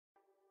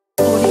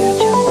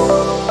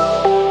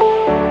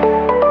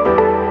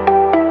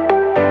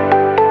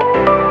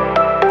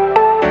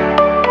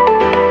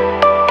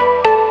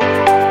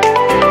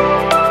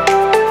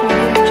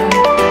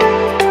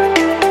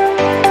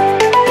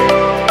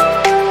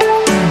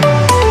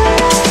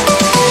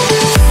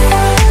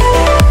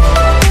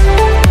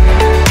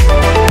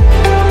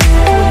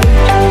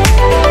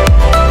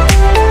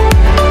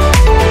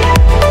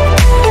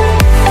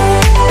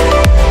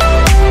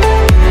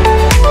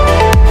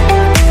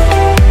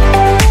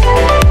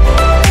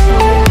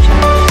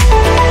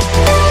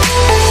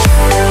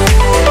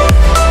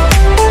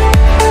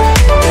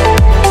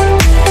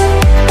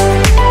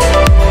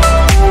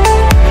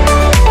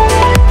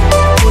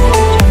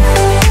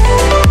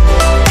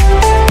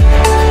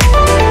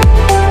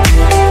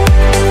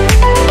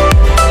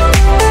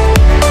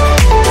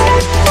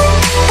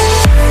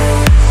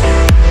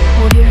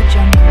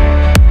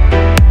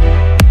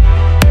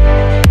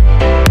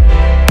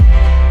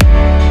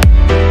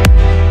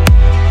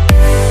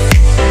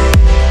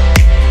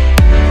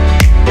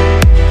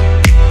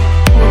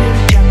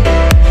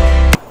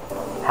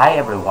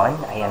everyone,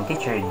 I am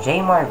teacher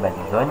Jaymar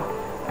Baligon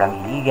from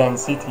Iligan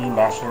City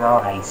National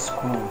High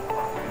School,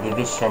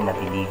 Division of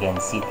Iligan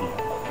City.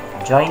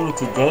 Join me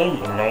today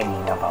in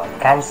learning about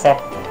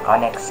concept in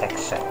conic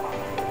section.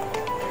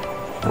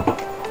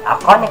 A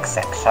conic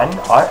section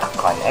or a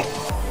conic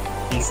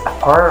is a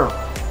curve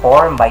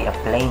formed by a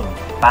plane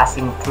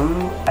passing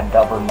through a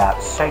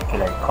double-napped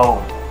circular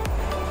cone.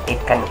 It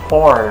can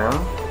form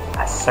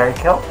a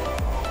circle,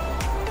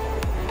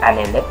 an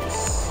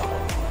ellipse,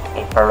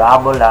 a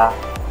parabola,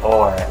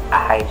 or a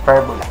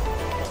hyperbola.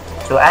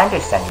 To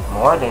understand it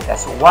more, let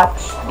us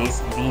watch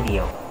this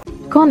video.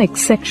 Conic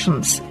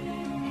sections.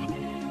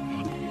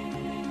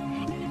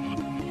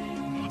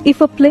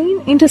 If a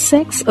plane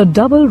intersects a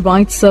double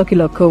right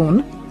circular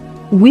cone,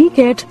 we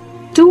get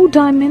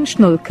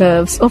two-dimensional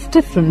curves of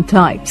different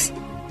types.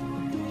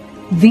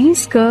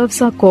 These curves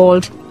are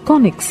called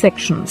conic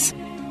sections.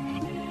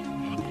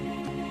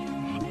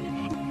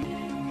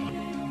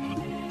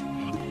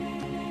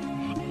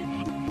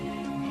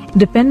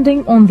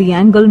 Depending on the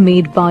angle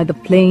made by the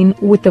plane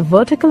with the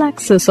vertical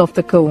axis of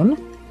the cone,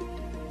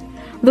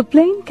 the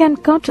plane can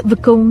cut the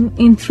cone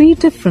in three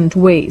different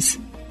ways.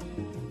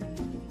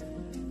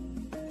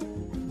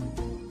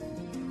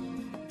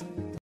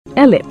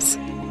 Ellipse.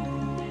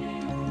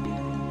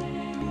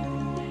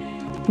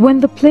 When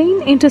the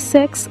plane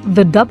intersects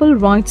the double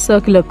right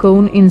circular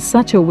cone in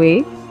such a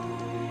way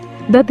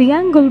that the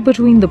angle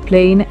between the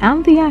plane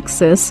and the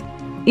axis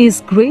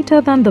is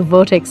greater than the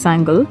vertex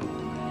angle,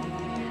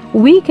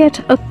 we get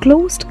a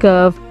closed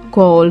curve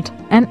called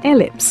an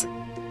ellipse.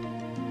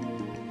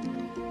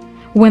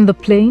 When the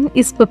plane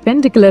is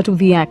perpendicular to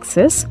the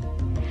axis,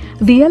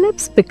 the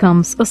ellipse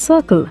becomes a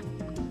circle.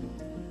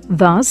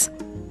 Thus,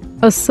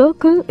 a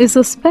circle is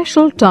a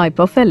special type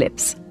of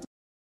ellipse.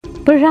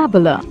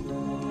 Parabola.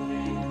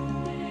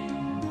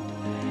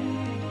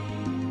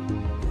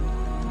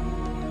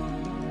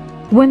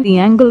 When the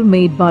angle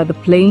made by the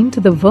plane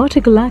to the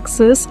vertical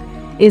axis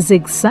is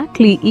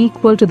exactly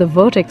equal to the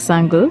vertex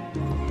angle,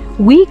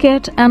 we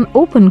get an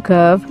open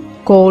curve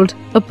called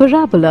a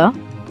parabola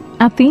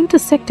at the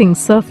intersecting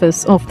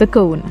surface of the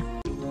cone.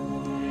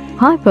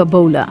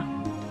 Hyperbola.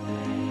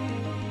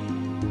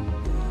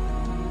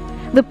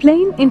 The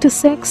plane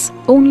intersects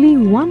only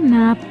one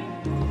nap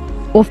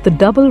of the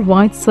double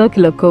right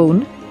circular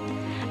cone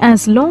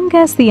as long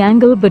as the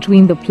angle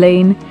between the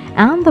plane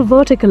and the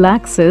vertical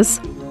axis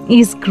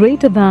is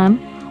greater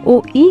than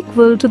or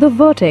equal to the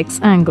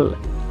vertex angle.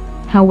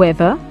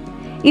 However,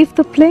 if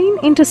the plane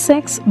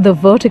intersects the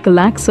vertical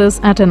axis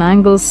at an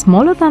angle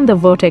smaller than the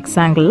vertex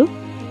angle,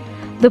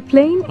 the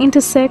plane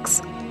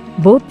intersects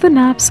both the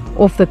naps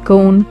of the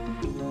cone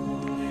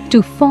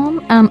to form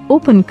an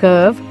open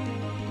curve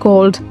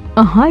called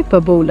a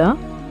hyperbola,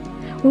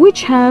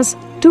 which has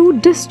two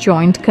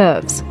disjoint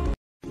curves.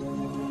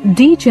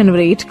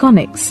 Degenerate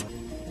conics.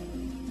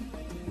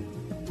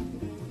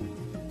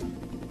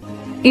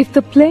 If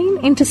the plane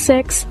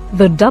intersects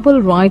the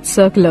double right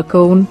circular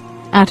cone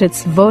at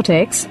its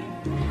vertex,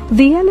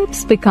 the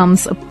ellipse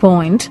becomes a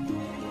point,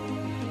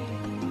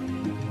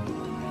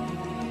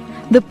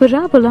 the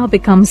parabola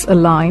becomes a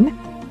line,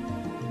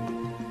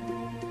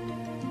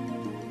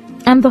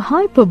 and the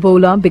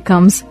hyperbola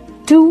becomes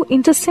two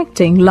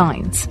intersecting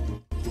lines.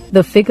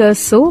 The figures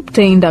so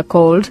obtained are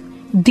called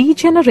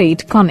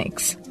degenerate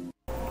conics.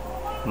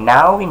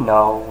 Now we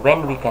know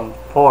when we can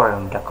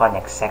form the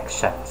conic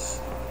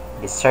sections: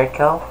 the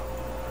circle,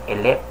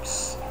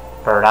 ellipse,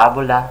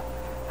 parabola,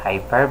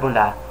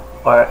 hyperbola,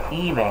 or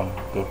even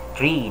the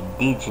three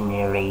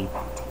degenerate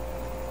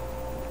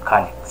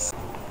conics.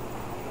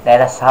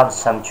 Let us have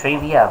some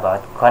trivia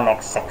about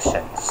conic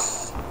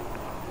sections.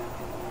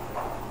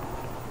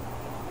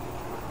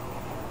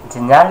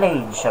 The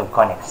knowledge of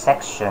conic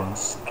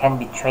sections can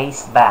be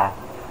traced back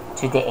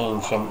to the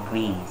ancient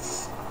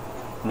Greece.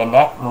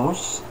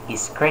 Menaechmus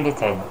is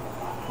credited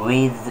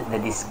with the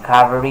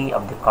discovery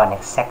of the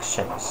conic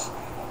sections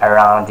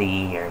around the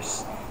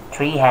years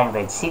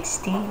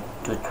 360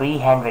 to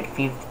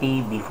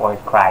 350 before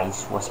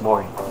Christ was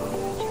born.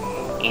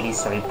 It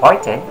is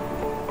reported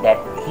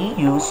that he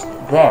used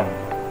them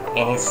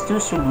in his two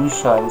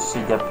solutions to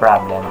the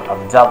problem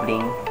of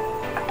doubling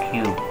a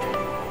cube.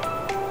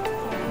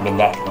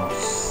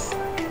 Menaechmus.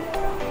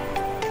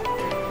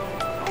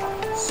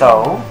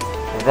 So,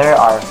 there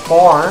are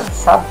four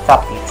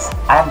subtopics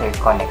under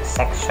conic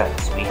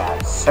sections. We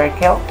have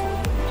circle,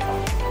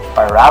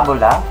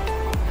 parabola,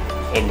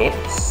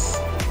 ellipse,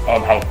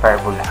 and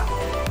hyperbola.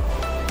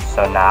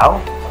 So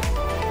now,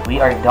 we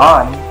are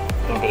done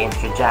in the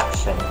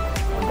introduction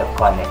of the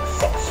conic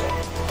section.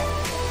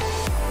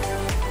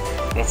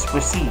 Let's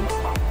proceed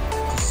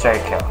to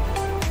circle.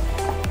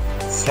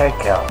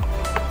 Circle.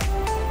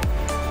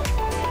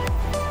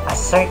 A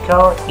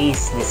circle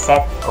is the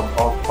set of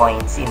all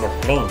points in a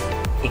plane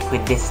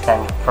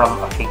equidistant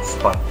from a fixed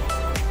point.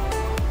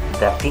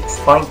 The fixed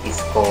point is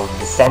called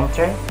the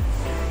center,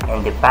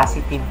 and the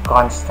positive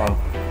constant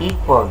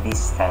equal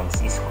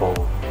distance is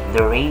called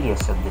the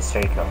radius of the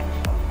circle.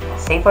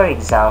 Say for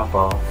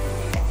example,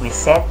 we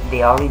set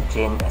the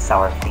origin as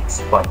our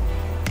fixed point.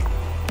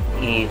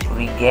 if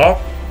we get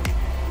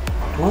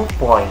 2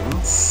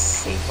 points,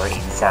 say for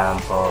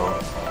example,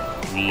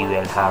 we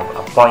will have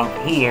a point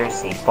here,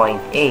 say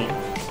point A.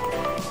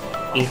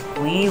 If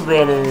we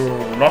will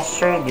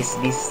measure this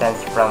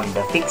distance from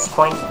the fixed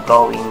point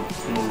going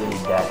to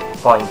that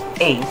point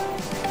A,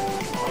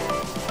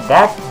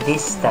 that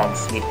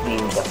distance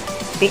between the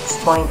fixed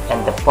point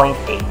and the point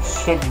A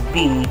should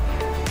be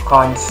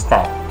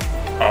constant,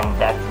 and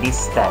that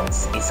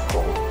distance is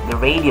called the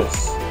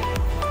radius.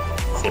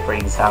 Say for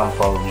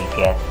example, we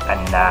get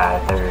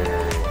another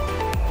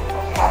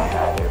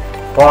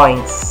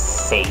point,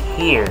 say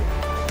here,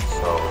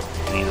 so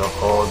we will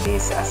call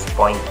this as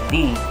point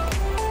B.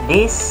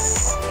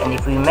 This, and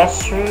if we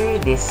measure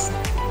this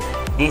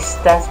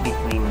distance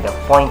between the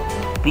point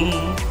B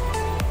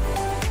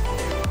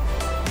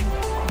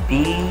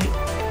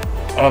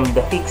and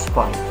the fixed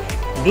point,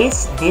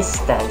 this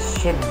distance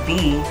should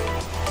be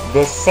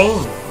the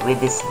same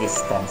with this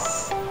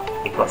distance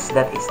because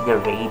that is the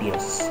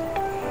radius.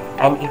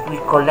 And if we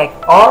collect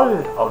all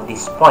of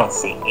these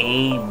points, say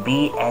A,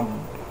 B, and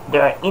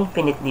there are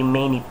infinitely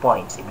many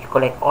points, if we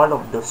collect all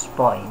of those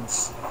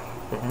points,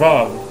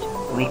 then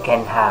we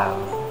can have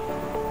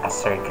a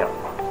circle.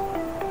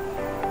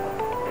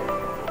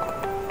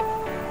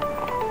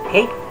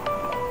 Okay?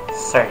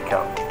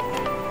 Circle.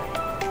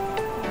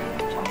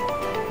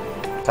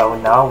 So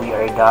now we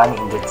are done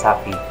in the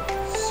topic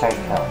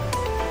circle.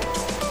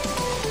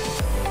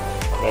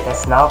 Let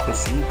us now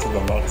proceed to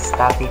the next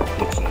topic,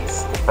 which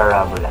is the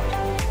parabola.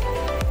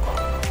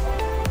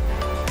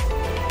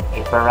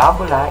 A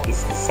parabola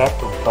is the set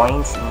of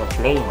points in a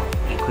plane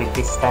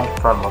equidistant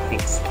from a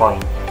fixed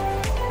point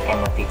and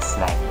a fixed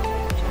line.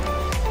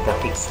 The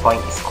fixed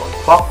point is called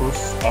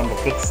focus and the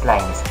fixed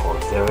line is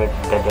called the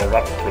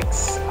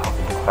directrix of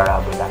the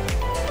parabola.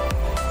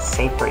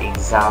 Say for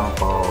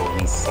example,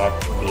 we set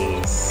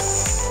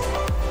this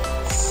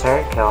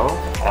circle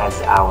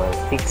as our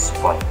fixed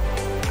point.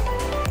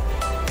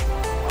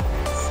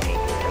 Let's make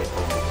it a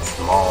little bit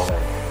smaller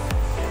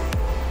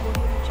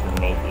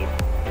to make it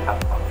a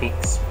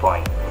fixed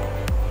point.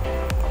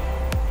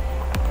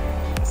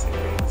 Say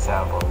for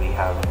example, we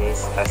have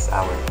this as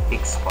our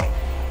fixed point.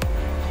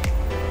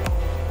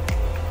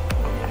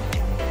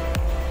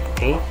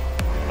 Okay,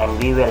 and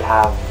we will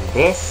have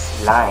this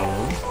line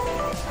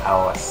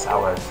as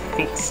our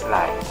fixed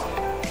line.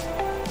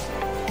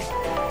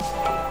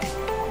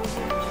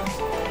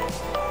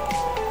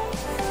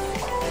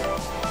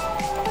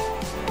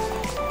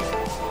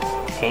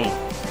 Okay,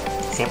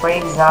 say for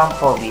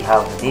example, we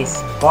have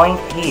this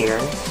point here.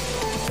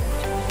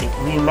 If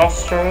we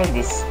measure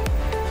this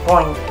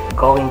point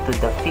going to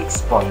the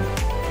fixed point,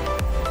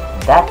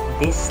 that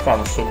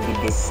distance should be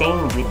the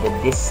same with the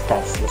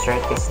distance, the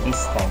shortest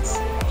distance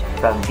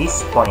from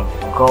this point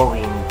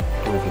going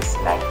to this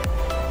line.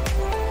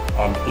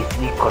 And if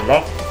we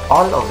collect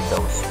all of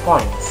those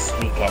points,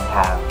 we can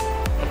have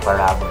a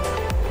parabola.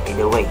 By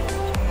the way,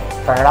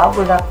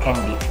 parabola can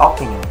be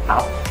opening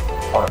up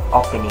or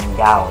opening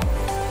down,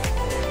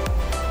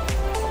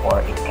 or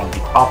it can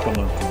be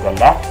opening to the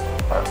left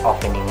or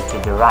opening to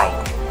the right.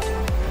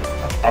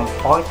 But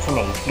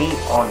unfortunately,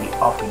 only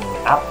opening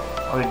up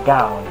or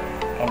down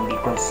can be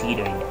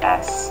considered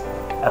as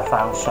a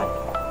function.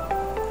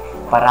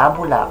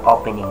 Parabola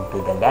opening to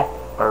the left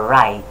or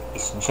right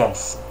is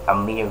just a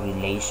mere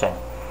relation,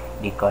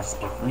 because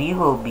if we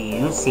will be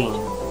using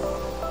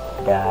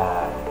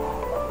the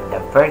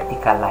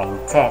vertical line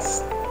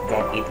test,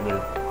 then it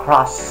will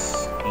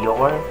cross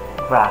your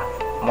graph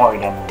more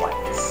than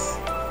once.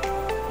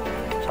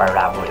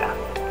 Parabola.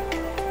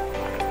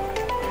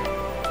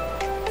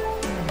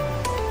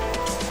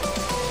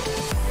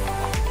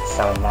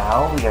 So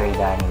now we are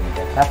done with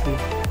the topic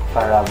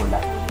parabola.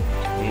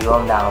 We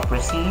will now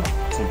proceed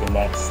to the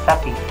next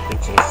topic,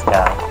 which is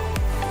the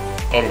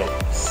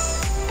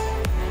ellipse.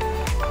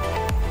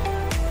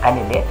 An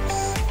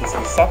ellipse is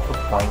the set of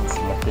points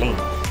in a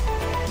plane.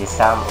 The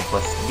sum of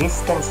whose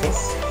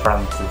distances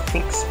from two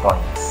fixed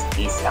points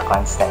is a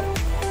constant.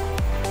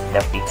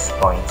 The fixed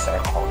points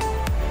are called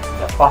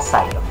the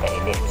foci of the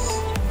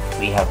ellipse.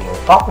 We have here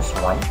focus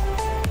 1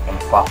 and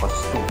focus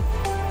 2.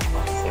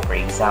 So for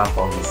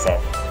example, we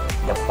set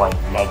the point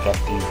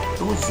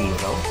 -2,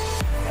 0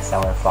 as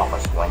our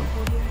focus 1,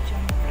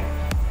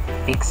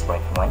 fixed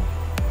point 1,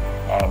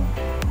 and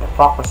the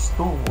focus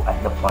 2 at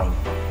the point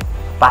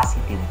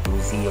 +2,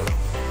 0.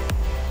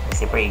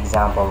 Say for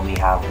example, we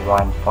have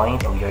one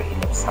point of your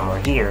ellipse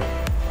somewhere here.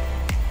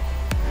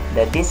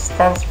 The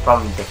distance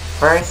from the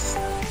first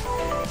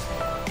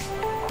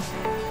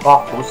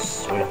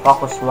focus, or the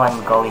focus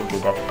 1 going to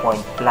that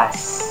point,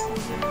 plus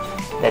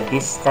the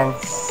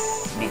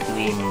distance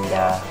between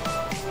the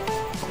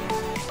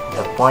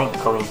point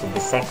going to the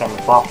second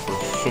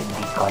focus should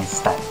be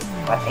constant.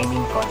 What I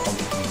mean constant,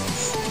 it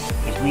means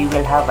if we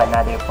will have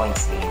another point,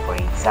 say for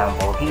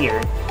example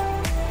here,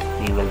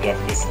 we will get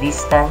this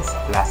distance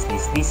plus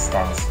this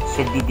distance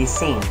should be the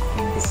same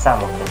with the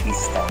sum of the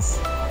distance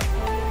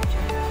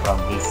from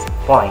this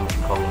point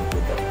going to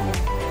the two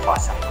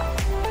foci,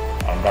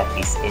 and that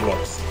is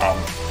ellipse. And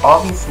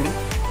obviously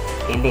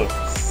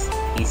ellipse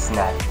is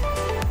not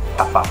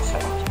a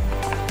function.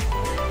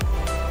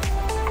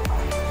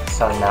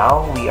 So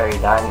now we are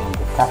done in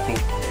the topic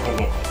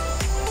ellipse.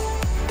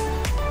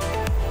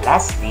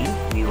 Lastly,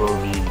 we will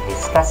be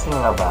discussing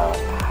about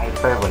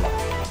hyperbola.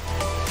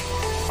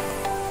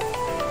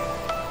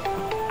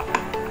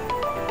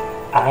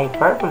 A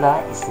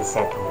hyperbola is the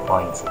set of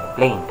points in a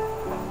plane.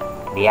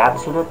 The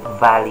absolute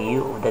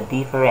value of the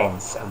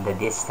difference of the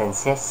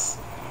distances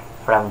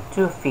from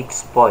two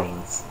fixed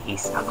points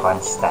is a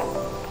constant.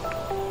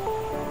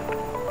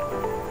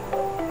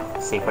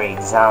 Say for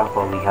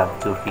example, we have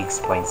two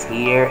fixed points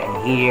here,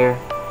 and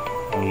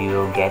we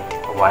will get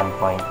one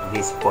point,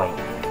 this point.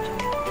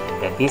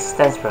 The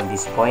distance from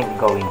this point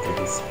going to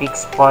this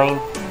fixed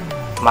point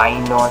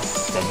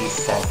minus the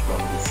distance from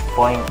this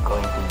point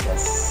going to the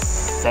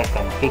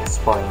second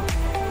fixed point.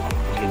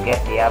 You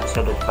get the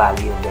absolute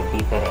value of the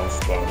difference,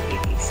 then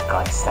it is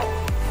constant.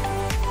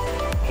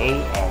 Okay,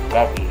 and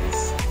that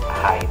is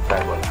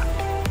hyperbola.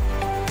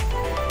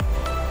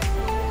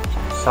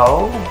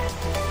 So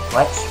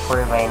watch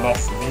for my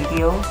next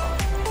video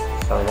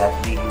so that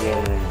we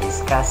will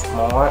discuss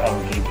more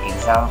and give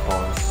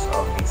examples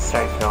of the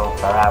circle,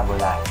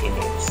 parabola,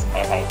 ellipse,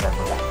 and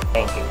hyperbola.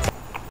 Thank you.